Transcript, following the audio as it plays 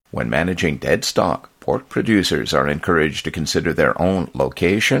When managing dead stock, pork producers are encouraged to consider their own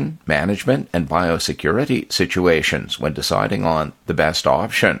location, management, and biosecurity situations when deciding on the best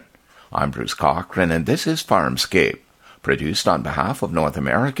option. I'm Bruce Cochran, and this is Farmscape, produced on behalf of North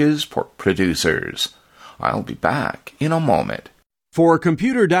America's pork producers. I'll be back in a moment. For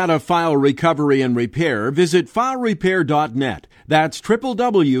computer data file recovery and repair, visit filerepair.net. That's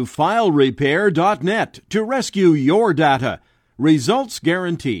www.filerepair.net to rescue your data. Results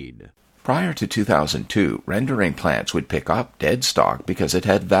guaranteed. Prior to 2002, rendering plants would pick up dead stock because it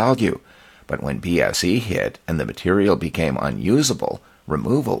had value. But when BSE hit and the material became unusable,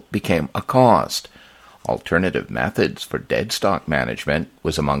 removal became a cost. Alternative methods for dead stock management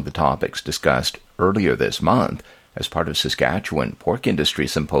was among the topics discussed earlier this month as part of Saskatchewan Pork Industry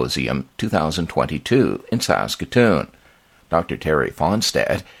Symposium 2022 in Saskatoon. Dr. Terry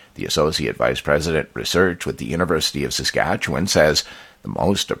Fonstead, the Associate Vice President Research with the University of Saskatchewan, says the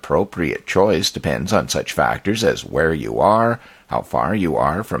most appropriate choice depends on such factors as where you are, how far you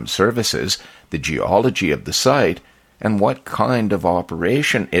are from services, the geology of the site, and what kind of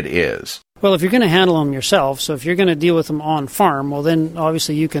operation it is. Well, if you're going to handle them yourself, so if you're going to deal with them on farm, well then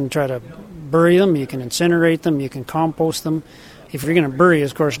obviously you can try to bury them, you can incinerate them, you can compost them. If you're going to bury,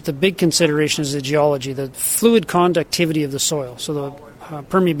 of course, the big consideration is the geology, the fluid conductivity of the soil. So the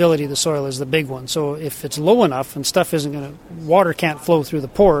permeability of the soil is the big one. So if it's low enough and water can't flow through the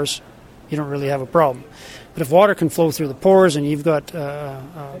pores, you don't really have a problem. But if water can flow through the pores and you've got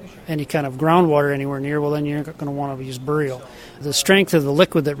any kind of groundwater anywhere near, well then you're not going to want to use burial. The strength of the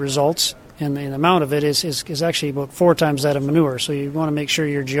liquid that results and the amount of it is actually about 4 times that of manure. So you want to make sure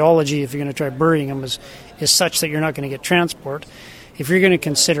your geology, if you're going to try burying them, is such that you're not going to get transport. If you're going to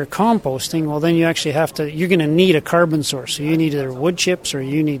consider composting, well, then you're going to need a carbon source. So you need either wood chips or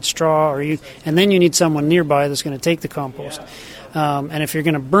you need straw, and then you need someone nearby that's going to take the compost. And if you're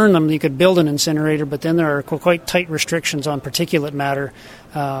going to burn them, you could build an incinerator, but then there are quite tight restrictions on particulate matter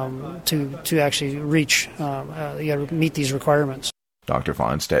to actually reach, you got to meet these requirements. Dr.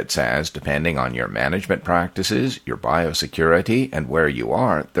 Fonstead says, depending on your management practices, your biosecurity, and where you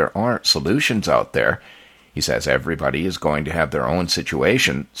are, there are solutions out there. He says everybody is going to have their own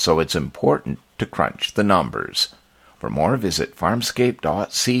situation, so it's important to crunch the numbers. For more, visit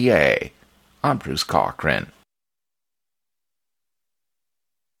farmscape.ca. I'm Bruce Cochran.